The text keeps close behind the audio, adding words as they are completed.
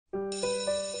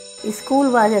The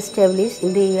school was established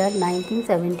in the year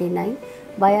 1979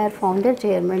 by our founder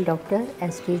chairman Dr.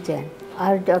 S.D. Jain.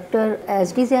 Our Dr.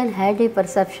 S.D. Jain had a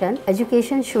perception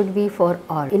education should be for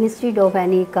all instead of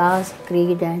any caste,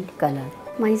 creed and color.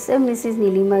 Myself, Mrs.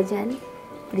 Nilima Jain,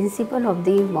 principal of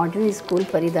the Modern School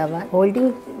Faridabad,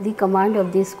 holding the command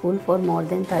of the school for more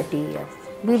than 30 years.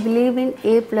 We believe in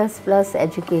A++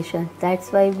 education.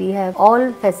 That's why we have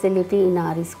all facility in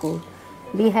our school.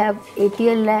 We have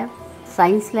ATL lab,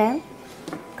 science lab,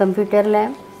 computer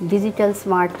lab, digital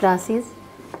smart classes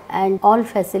and all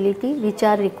facility which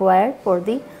are required for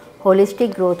the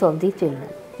holistic growth of the children.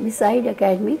 Beside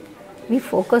academic, we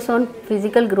focus on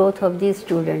physical growth of the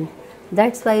student.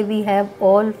 That's why we have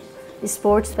all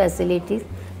sports facilities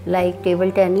like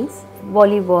table tennis,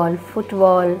 volleyball,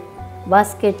 football,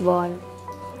 basketball.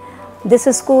 This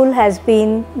school has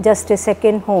been just a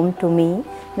second home to me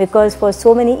because for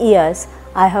so many years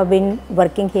I have been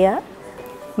working here.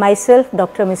 Myself,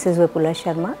 Dr. Mrs. Vipula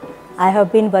Sharma, I have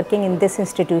been working in this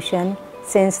institution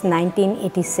since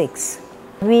 1986.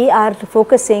 We are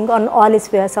focusing on all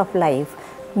spheres of life.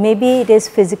 Maybe it is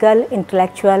physical,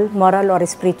 intellectual, moral or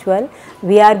spiritual.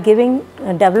 We are giving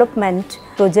development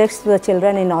projects to the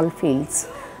children in all fields.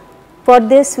 For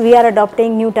this, we are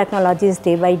adopting new technologies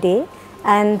day by day,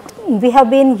 and we have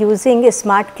been using a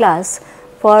smart class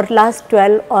for last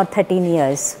 12 or 13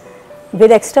 years. With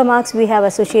Extramarks, we have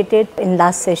associated in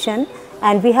last session,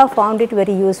 and we have found it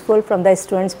very useful from the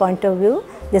students' point of view.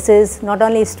 This is not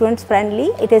only students friendly,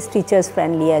 it is teachers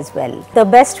friendly as well. The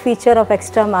best feature of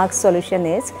Extramarks solution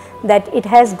is that it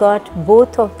has got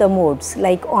both of the modes,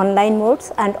 like online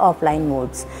modes and offline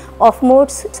modes. Off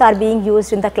modes are being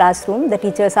used in the classroom, the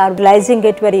teachers are utilizing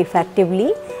it very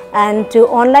effectively, and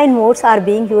online modes are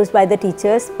being used by the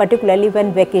teachers, particularly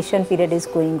when vacation period is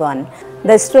going on.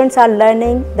 The students are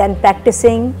learning, then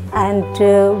practicing, and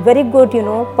very good,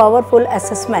 powerful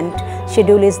assessment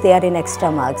schedule is there in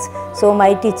Extramarks. So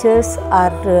my teachers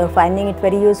are finding it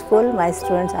very useful, my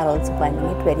students are also finding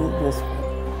it very useful.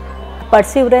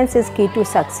 Perseverance is key to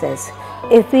success.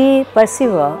 If we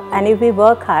persevere and if we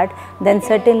work hard, then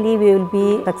certainly we will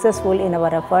be successful in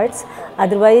our efforts.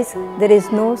 Otherwise, there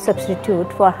is no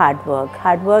substitute for hard work.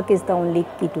 Hard work is the only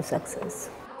key to success.